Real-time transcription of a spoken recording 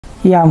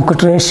Yeah, I'm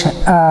Kotresh.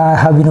 I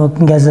have been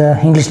working as an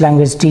English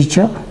language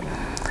teacher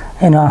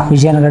in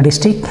Vijayanagar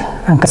district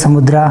and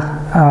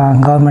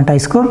Samudra Government High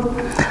School.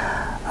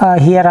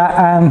 Here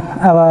I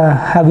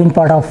have been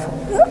part of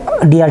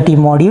DRT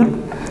module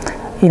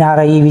in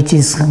RIE, which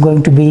is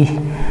going to be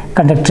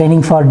conduct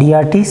training for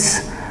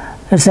DRTs.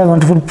 It's a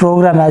wonderful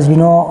program, as we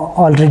know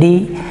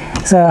already.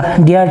 So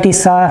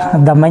DRTs are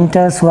the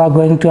mentors who are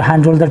going to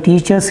handle the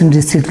teachers in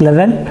district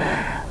level.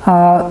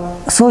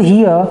 So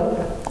here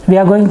we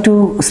are going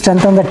to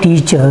strengthen the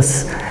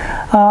teachers.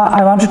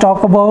 I want to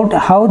talk about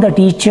how the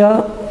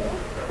teacher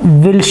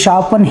will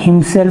sharpen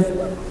himself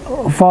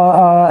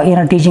for in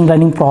a teaching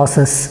learning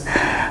process.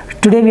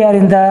 Today we are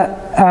in the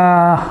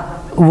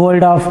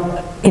world of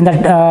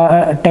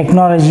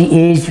technology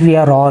age. We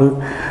are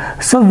all,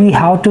 so we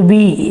have to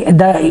be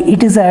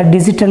it is a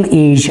digital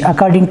age.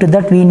 According to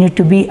that, we need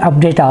to be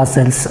update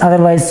ourselves,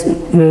 otherwise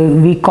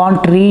we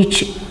can't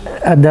reach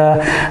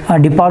the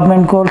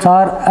department goals,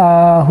 or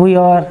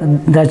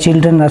the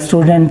children or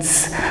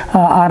students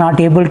are not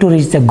able to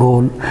reach the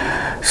goal.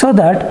 So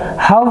that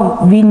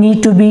how we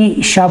need to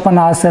be sharpen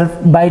ourselves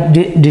by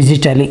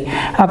digitally.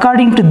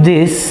 According to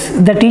this,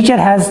 the teacher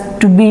has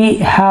to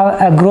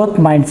have a growth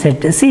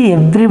mindset. See,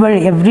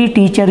 every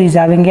teacher is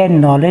having a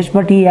knowledge,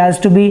 but he has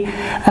to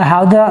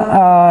have the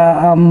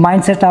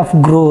mindset of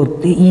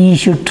growth. He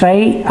should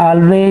try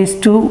always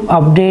to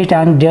update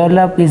and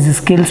develop his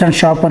skills and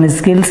sharpen his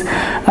skills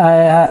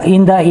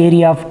in the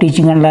area of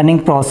teaching and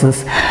learning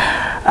process.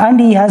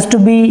 And he has to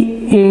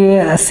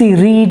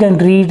read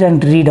and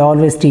read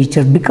always,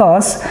 teacher,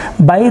 because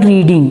by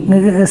reading,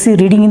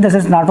 reading in the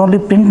sense not only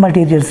print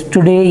materials.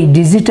 Today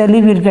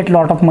digitally we'll get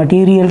lot of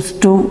materials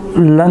to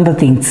learn the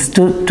things,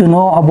 to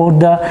know about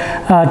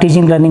the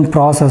teaching learning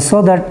process,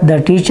 so that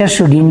the teacher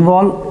should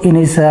involve in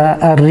his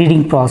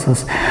reading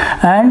process.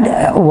 And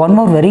one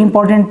more very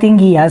important thing,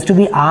 he has to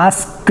be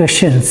asked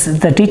questions.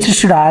 The teacher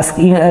should ask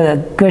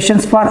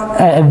questions for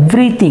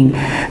everything.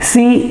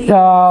 See,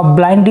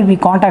 blindly we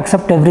can't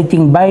accept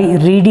everything. By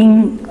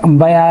reading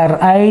by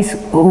our eyes,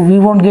 we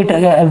won't get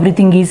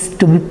everything is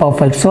to be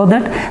perfect. So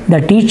that the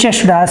teacher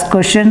should ask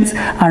questions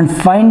and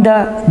find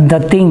the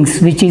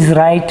things which is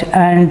right,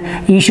 and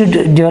he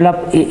should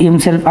develop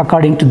himself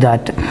according to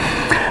that.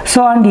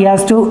 So, and he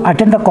has to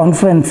attend the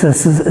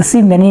conferences.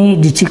 See, many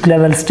district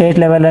level, state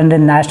level and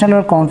national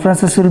level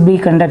conferences will be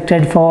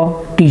conducted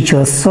for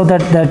teachers, so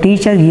that the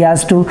teacher, he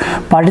has to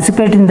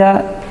participate in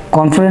the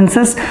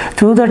conferences.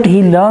 Through that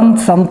he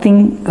learns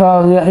something.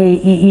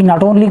 He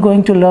not only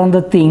going to learn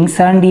the things,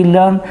 and he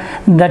learn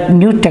that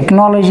new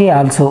technology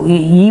also.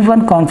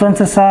 Even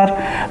conferences are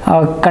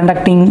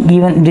conducting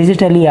even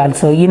digitally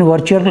also. In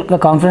virtual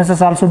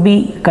conferences also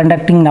be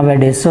conducting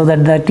nowadays, so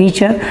that the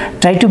teacher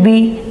try to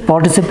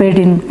participate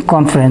in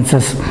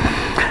conferences.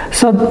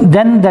 So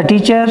then the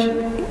teacher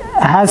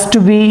has to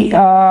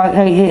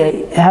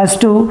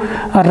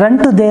run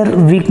to their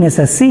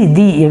weaknesses.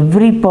 See,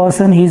 every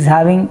person is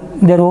having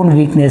their own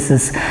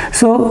weaknesses,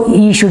 so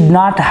he should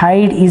not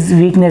hide his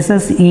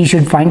weaknesses. He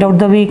should find out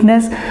the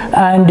weakness,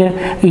 and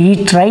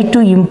he try to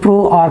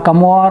improve or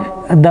come over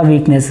the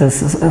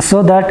weaknesses,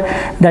 so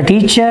that the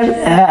teacher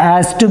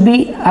has to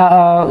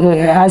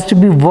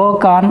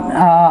work on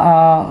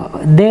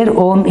their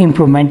own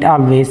improvement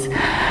always.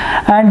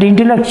 And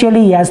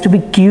intellectually, he has to be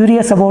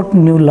curious about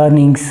new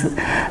learnings.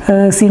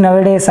 See,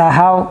 nowadays I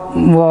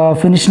have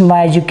finished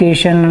my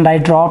education and I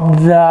dropped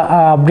the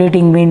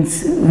updating,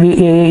 means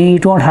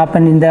it won't happen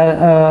in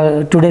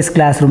the today's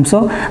classroom.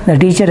 So the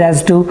teacher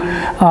has to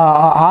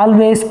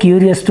always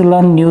curious to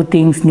learn new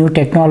things, new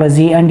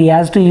technology, and he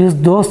has to use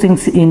those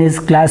things in his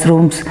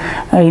classrooms.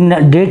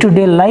 In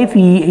day-to-day life,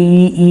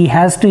 he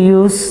has to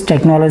use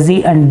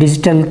technology and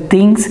digital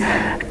things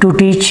to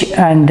teach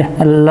and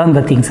learn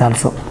the things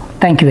also.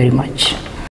 Thank you very much.